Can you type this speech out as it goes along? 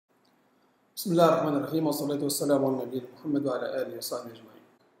بسم الله الرحمن الرحيم والصلاة والسلام على نبينا محمد وعلى آله وصحبه أجمعين.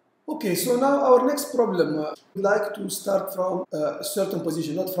 Okay, so now our next problem, we'd like to start from a certain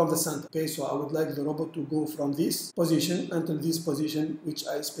position, not from the center. Okay, so I would like the robot to go from this position until this position, which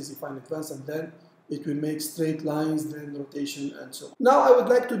I specify in advance, and then it will make straight lines, then rotation, and so on. Now I would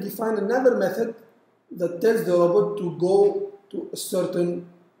like to define another method that tells the robot to go to a certain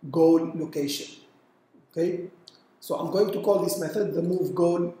goal location. Okay, so I'm going to call this method the move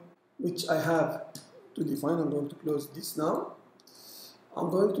goal, which I have to define. I'm going to close this now.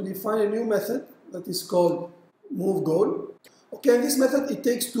 I'm going to define a new method that is called move goal. Okay, in this method it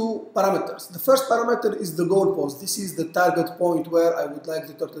takes two parameters. The first parameter is the goal post. This is the target point where I would like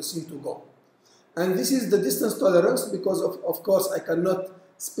the Turtlesim to go. And this is the distance tolerance because of course I cannot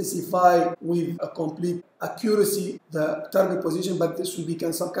specify with a complete accuracy the target position, but this will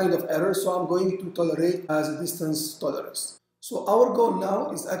become some kind of error, so I'm going to tolerate as a distance tolerance. So our goal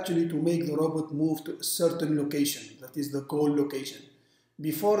now is actually to make the robot move to a certain location, that is the goal location.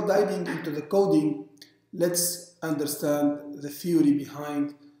 Before diving into the coding, let's understand the theory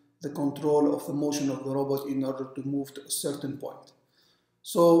behind the control of the motion of the robot in order to move to a certain point.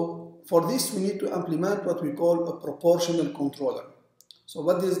 So for this we need to implement what we call a proportional controller. So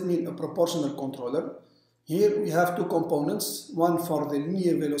what does it mean, a proportional controller? Here we have two components, one for the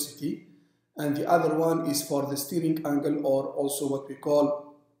linear velocity and the other one is for the steering angle, or also what we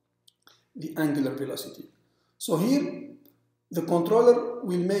call the angular velocity. So here the controller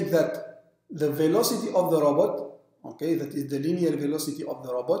will make that the velocity of the robot, okay, that is the linear velocity of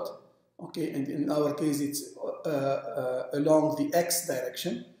the robot, okay, and in our case it's along the x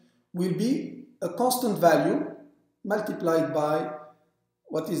direction, will be a constant value multiplied by,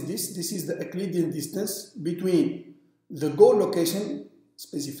 what is this? This is the Euclidean distance between the goal location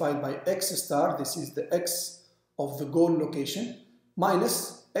specified by x star, this is the x of the goal location,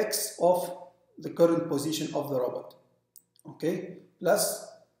 minus x of the current position of the robot, okay, plus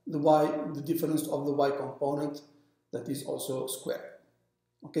the y, the difference of the y component, that is also squared.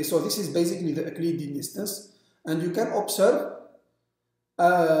 Okay, so this is basically the Euclidean distance, and you can observe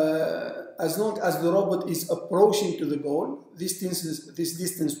as long as the robot is approaching to the goal, this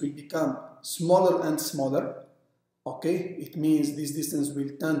distance will become smaller and smaller. Okay, it means this distance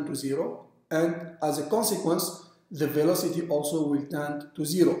will tend to 0, and as a consequence the velocity also will tend to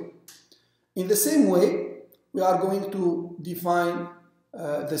 0. In the same way, we are going to define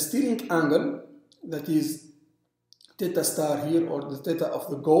the steering angle, that is theta star here, or the theta of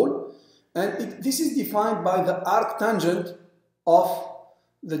the goal, and this is defined by the arc tangent of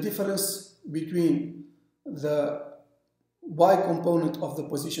the difference between the y component of the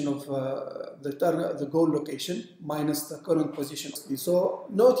position of the goal location minus the current position. So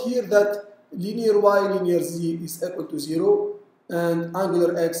note here that linear y, linear z is equal to 0, and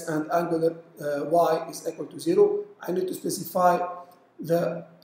angular x and angular y is equal to 0. I need to specify the